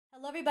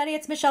Hello everybody,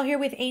 it's Michelle here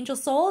with Angel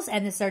Souls,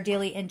 and this is our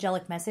daily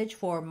angelic message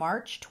for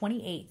March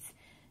 28th,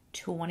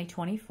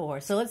 2024.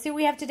 So let's see what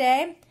we have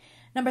today.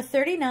 Number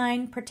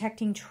 39,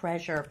 protecting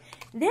treasure.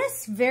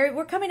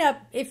 We're coming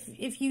up,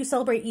 if you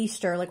celebrate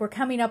Easter, like we're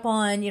coming up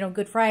on,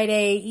 Good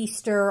Friday,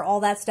 Easter, all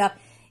that stuff,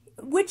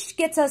 which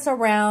gets us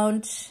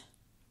around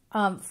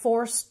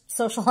forced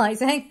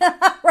socializing,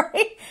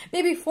 right?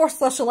 Maybe forced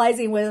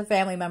socializing with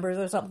family members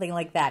or something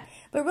like that.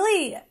 But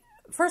really,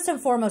 first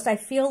and foremost, I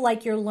feel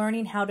like you're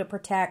learning how to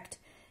protect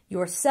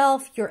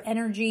yourself, your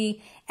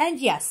energy, and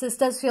yes, this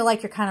does feel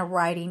like you're kind of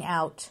riding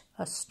out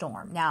a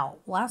storm. Now,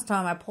 last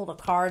time I pulled a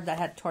card that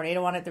had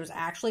tornado on it, there was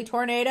actually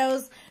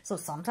tornadoes, so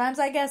sometimes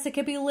I guess it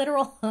could be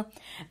literal.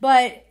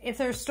 But if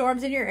there's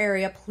storms in your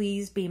area,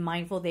 please be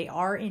mindful. They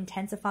are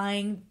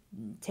intensifying.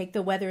 Take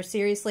the weather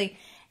seriously.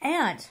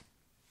 And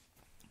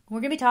we're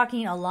going to be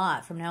talking a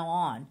lot from now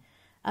on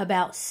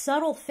about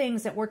subtle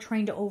things that we're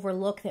trained to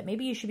overlook that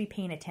maybe you should be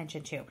paying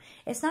attention to.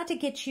 It's not to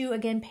get you,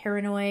 again,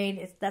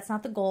 paranoid. That's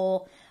not the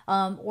goal,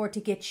 or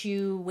to get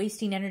you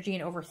wasting energy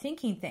and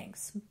overthinking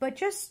things, but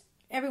just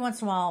every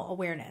once in a while,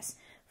 awareness.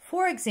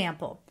 For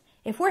example,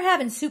 if we're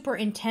having super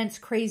intense,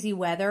 crazy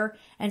weather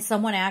and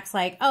someone acts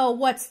like, oh,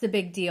 what's the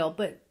big deal?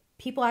 But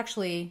people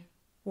actually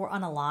were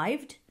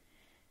unalived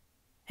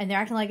and they're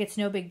acting like it's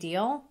no big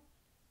deal.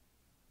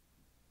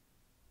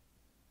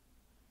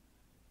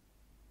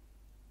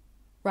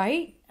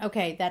 Right?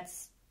 Okay,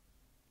 that's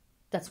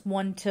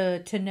one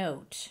to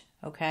note,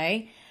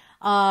 okay?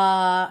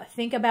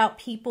 Think about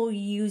people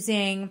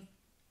using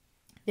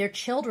their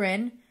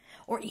children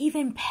or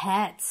even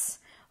pets.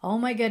 Oh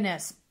my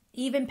goodness,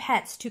 even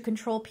pets to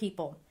control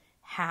people.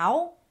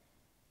 How?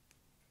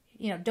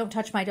 Don't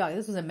touch my dog.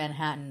 This was in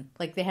Manhattan.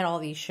 Like, they had all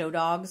these show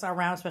dogs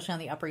around, especially on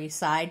the Upper East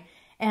Side.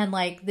 And,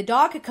 like, the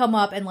dog could come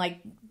up and,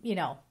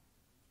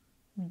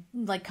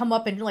 come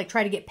up and,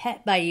 try to get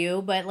pet by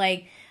you. But,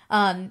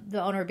 the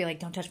owner would be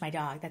like, don't touch my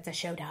dog. That's a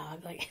show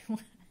dog. Like,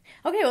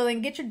 okay, well,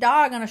 then get your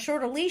dog on a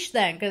shorter leash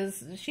then,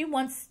 because she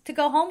wants to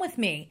go home with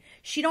me.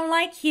 She don't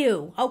like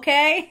you,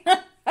 okay?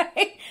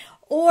 Right?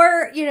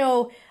 Or,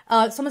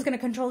 someone's going to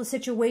control the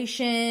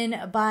situation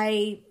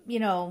by,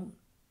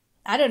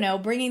 I don't know,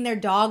 bringing their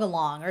dog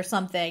along or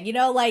something. I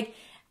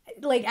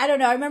don't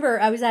know. I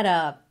remember I was at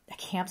a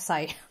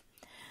campsite.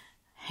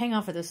 Hang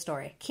on for this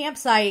story.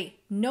 Campsite,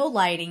 no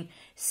lighting.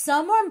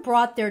 Someone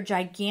brought their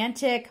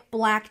gigantic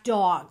black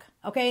dog,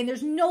 okay? And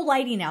there's no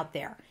lighting out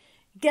there.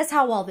 Guess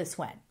how well this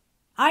went?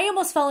 I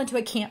almost fell into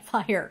a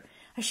campfire.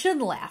 I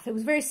shouldn't laugh. It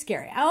was very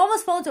scary. I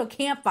almost fell into a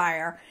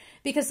campfire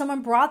because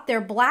someone brought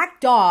their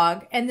black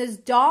dog, and this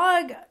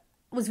dog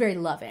was very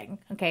loving,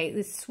 okay?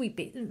 This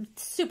sweet,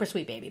 super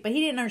sweet baby, but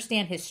he didn't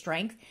understand his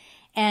strength.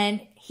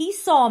 And he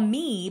saw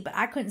me, but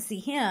I couldn't see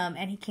him,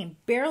 and he came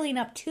barreling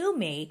up to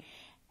me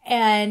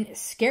and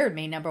scared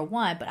me, number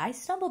one. But I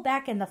stumbled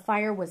back, and the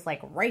fire was like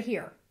right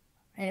here,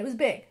 and it was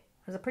big.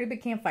 It was a pretty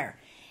big campfire.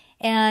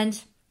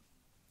 And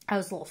I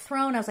was a little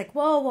thrown. I was like,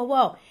 whoa, whoa,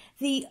 whoa.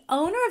 The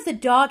owner of the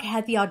dog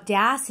had the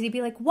audacity to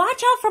be like,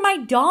 watch out for my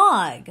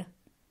dog.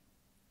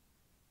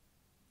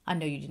 I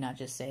know you did not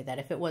just say that.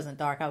 If it wasn't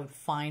dark, I would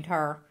find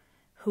her.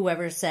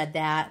 Whoever said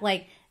that.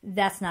 Like,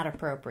 that's not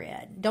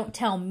appropriate. Don't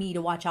tell me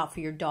to watch out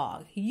for your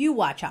dog. You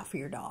watch out for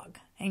your dog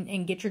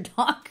and get your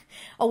dog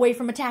away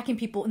from attacking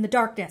people in the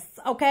darkness.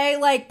 Okay?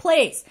 Like,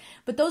 please.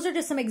 But those are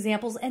just some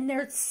examples, and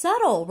they're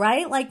subtle,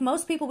 right? Like,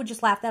 most people would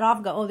just laugh that off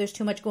and go, oh, there's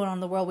too much going on in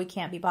the world. We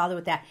can't be bothered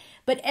with that.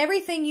 But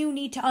everything you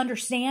need to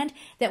understand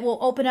that will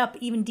open up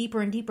even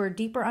deeper and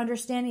deeper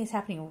understanding is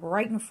happening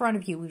right in front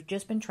of you. We've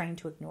just been trained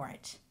to ignore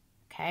it.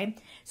 Okay,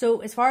 so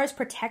as far as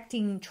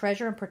protecting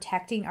treasure and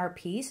protecting our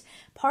peace,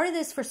 part of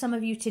this for some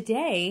of you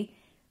today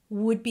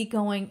would be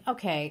going,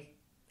 okay,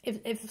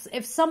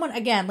 if someone,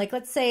 again, like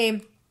let's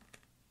say,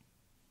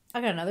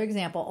 I got another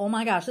example. Oh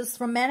my gosh, this is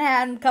from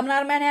Manhattan, coming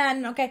out of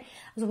Manhattan. Okay, I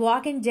was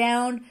walking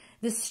down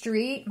the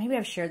street. Maybe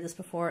I've shared this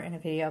before in a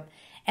video.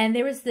 And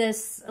there was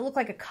this, it looked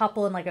like a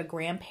couple and like a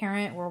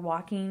grandparent were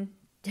walking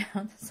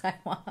down the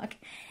sidewalk.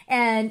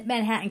 And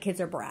Manhattan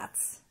kids are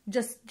brats.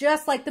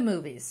 Just like the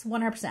movies,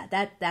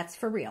 100%. That's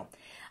for real.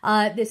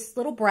 This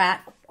little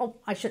brat, oh,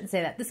 I shouldn't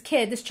say that. This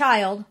kid, this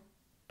child,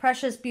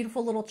 precious,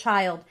 beautiful little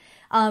child,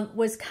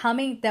 was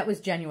coming. That was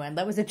genuine.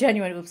 That was a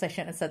genuine, oops, I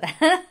shouldn't have said that.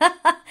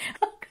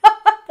 Oh,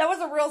 God, that was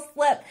a real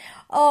slip.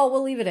 Oh,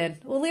 we'll leave it in.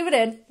 We'll leave it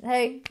in.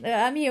 Hey,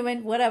 I'm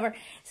human, whatever.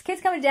 This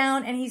kid's coming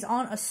down, and he's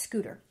on a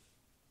scooter.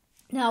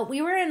 Now,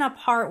 we were in a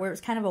part where it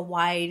was kind of a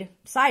wide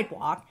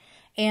sidewalk,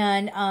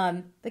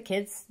 and the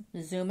kid's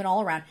zooming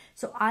all around.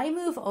 So I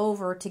move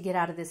over to get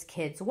out of this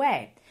kid's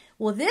way.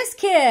 Well, this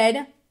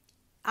kid,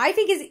 I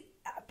think is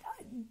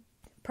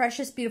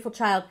precious, beautiful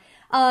child,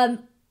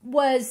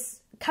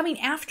 was coming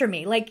after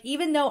me. Like,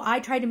 even though I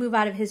tried to move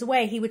out of his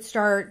way, he would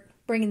start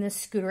bringing this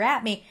scooter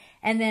at me.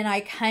 And then I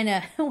kind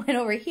of went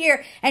over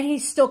here, and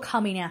he's still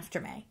coming after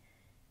me.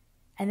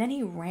 And then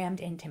he rammed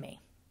into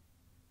me.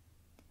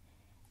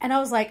 And I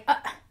was like,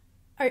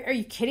 Are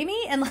you kidding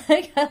me? And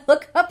like, I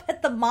look up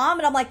at the mom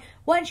and I'm like,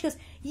 what? And she goes,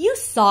 you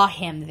saw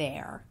him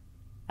there.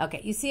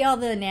 Okay, you see all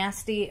the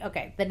nasty,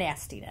 okay, the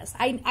nastiness.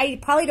 I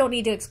probably don't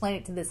need to explain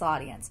it to this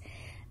audience,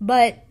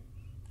 but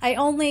I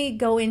only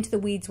go into the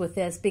weeds with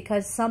this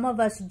because some of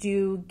us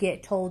do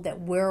get told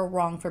that we're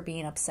wrong for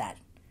being upset.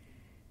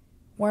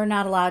 We're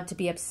not allowed to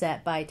be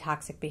upset by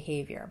toxic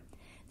behavior.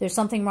 There's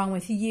something wrong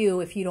with you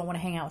if you don't want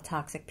to hang out with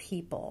toxic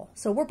people.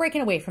 So we're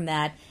breaking away from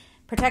that.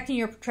 Protecting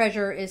your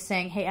treasure is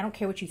saying, hey, I don't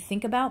care what you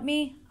think about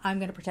me. I'm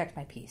going to protect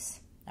my peace.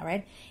 All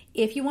right.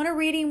 If you want a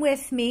reading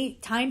with me,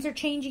 times are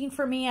changing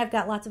for me. I've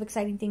got lots of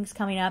exciting things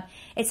coming up.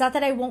 It's not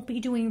that I won't be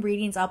doing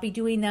readings. I'll be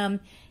doing them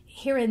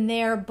here and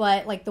there,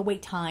 but like the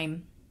wait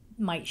time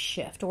might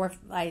shift. Or if,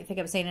 I think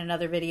I was saying in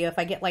another video, if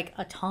I get like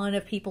a ton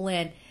of people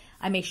in,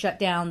 I may shut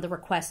down the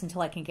request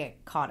until I can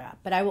get caught up.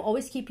 But I will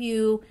always keep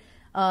you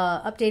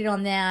updated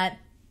on that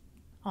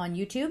on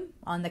YouTube,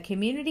 on the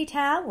community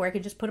tab, where I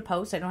can just put a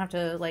post. I don't have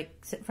to like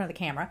sit in front of the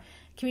camera.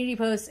 Community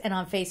posts, and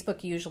on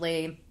Facebook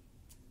usually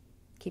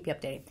keep you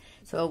updated.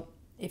 So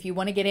if you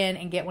want to get in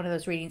and get one of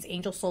those readings,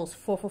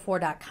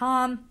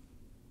 angelsouls444.com.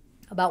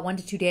 About 1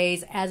 to 2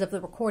 days as of the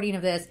recording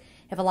of this.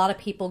 If a lot of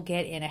people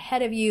get in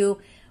ahead of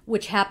you,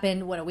 which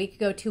happened, what, a week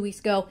ago, 2 weeks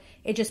ago,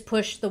 it just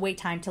pushed the wait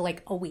time to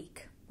like a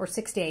week or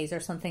 6 days or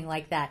something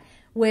like that,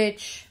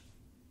 which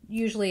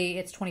usually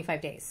it's 25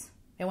 days.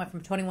 It went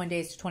from 21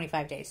 days to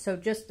 25 days. So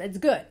just, it's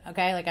good,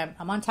 okay? Like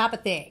I'm on top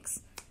of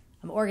things.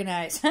 I'm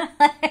organized.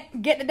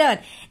 Getting it done.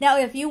 Now,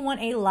 if you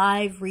want a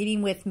live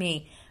reading with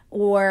me,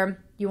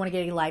 or you want to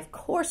get a live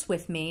course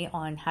with me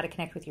on how to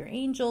connect with your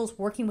angels,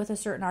 working with a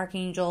certain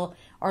archangel,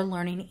 or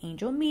learning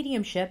angel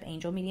mediumship.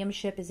 Angel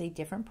mediumship is a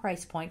different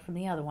price point from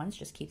the other ones.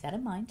 Just keep that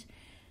in mind.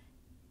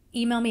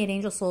 Email me at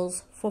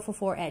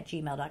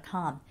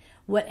angelsouls444@gmail.com.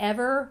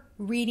 Whatever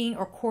reading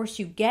or course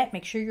you get,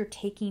 make sure you're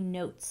taking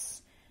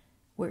notes.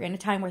 We're in a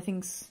time where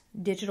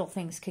digital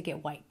things could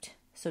get wiped.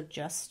 So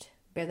just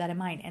bear that in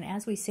mind. And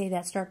as we say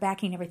that, start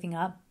backing everything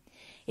up.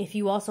 If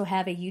you also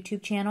have a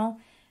YouTube channel,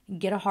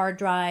 get a hard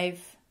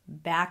drive,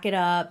 back it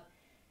up,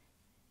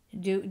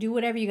 do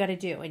whatever you got to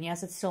do. And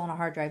yes, it's still on a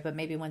hard drive, but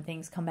maybe when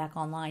things come back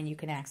online, you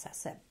can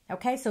access it.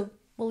 Okay, so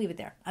we'll leave it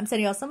there. I'm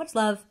sending you all so much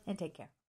love, and take care.